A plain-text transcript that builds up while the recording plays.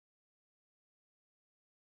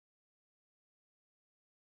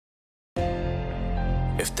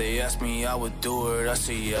If they ask me, I would do it, I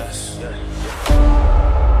say yes.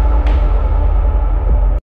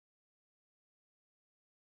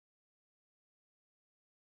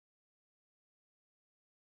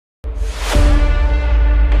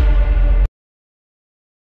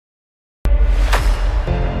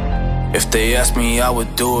 If they ask me, I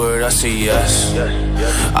would do it, I say yes.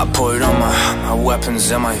 I put on my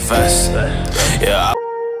weapons and my vest. Yeah.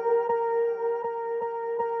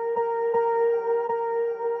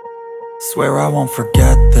 Swear I won't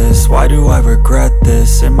forget this, why do I regret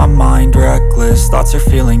this? In my mind reckless, thoughts are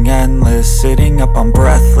feeling endless. Sitting up, I'm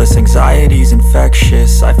breathless, anxiety's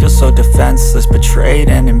infectious. I feel so defenseless, betrayed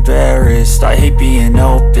and embarrassed. I hate being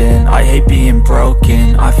open, I hate being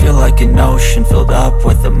broken. I feel like an ocean filled up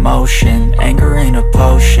with emotion. Anger ain't a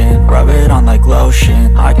potion, rub it on like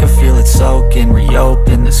lotion. I can feel it soaking,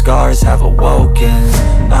 reopen, the scars have awoken.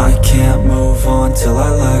 I can't move on till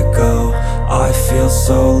I let go. I feel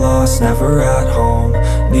so lost, never at home.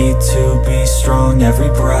 Need to be strong, every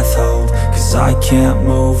breath hold. Cause I can't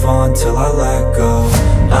move on till I let go.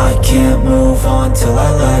 I can't move on till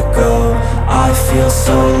I let go. I feel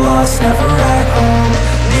so lost, never at home.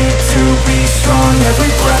 Need to be strong,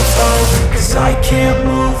 every breath hold. Cause I can't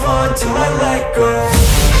move on till I let go.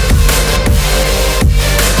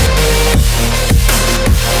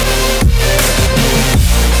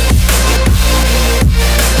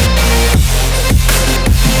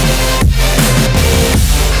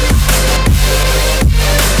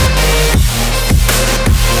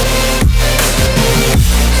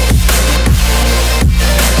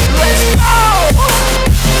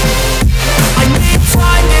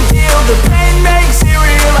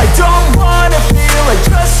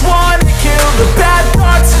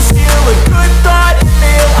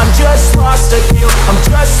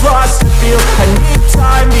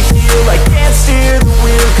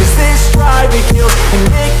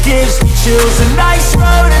 A nice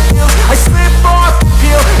road it feels. I slip off the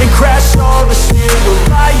peel and crash all the steel.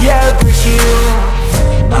 Will I ever heal?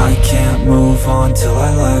 I can't move on till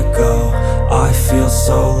I let go. I feel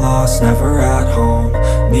so lost, never at home.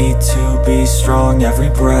 Need to be strong, every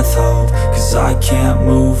breath hold. Cause I can't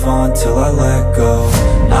move on till I let go.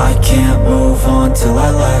 I can't move on till I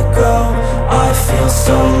let go. I feel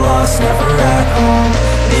so lost, never at home.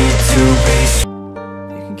 Need to be strong.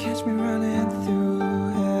 You can catch me running through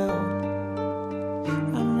hell.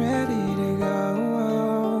 I'm ready to go.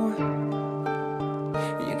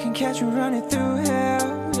 You can catch me running through hell.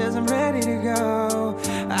 Yes, I'm ready to go.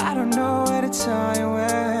 I don't know where the time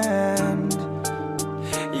went.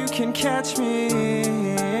 You can catch me.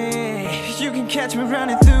 You can catch me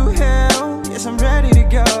running through hell. Yes, I'm ready to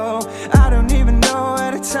go. I don't even know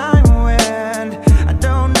where the time went. I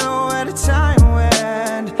don't know where the time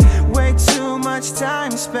went. Way too much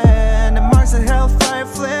time spent amongst the hellfire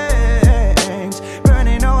flames,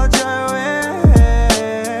 burning all joy away.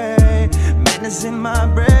 Madness in my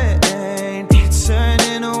brain, it's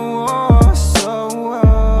turning a war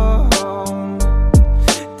zone.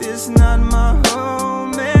 This is not my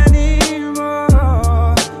home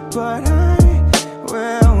anymore. But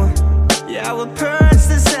I will purge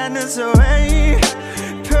the sadness away.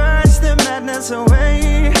 Purge the madness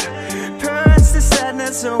away. Purge the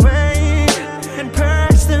sadness away. And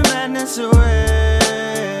purge the madness away.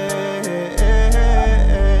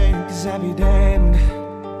 Cause I be damned.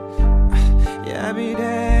 Yeah, I be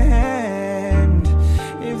damned.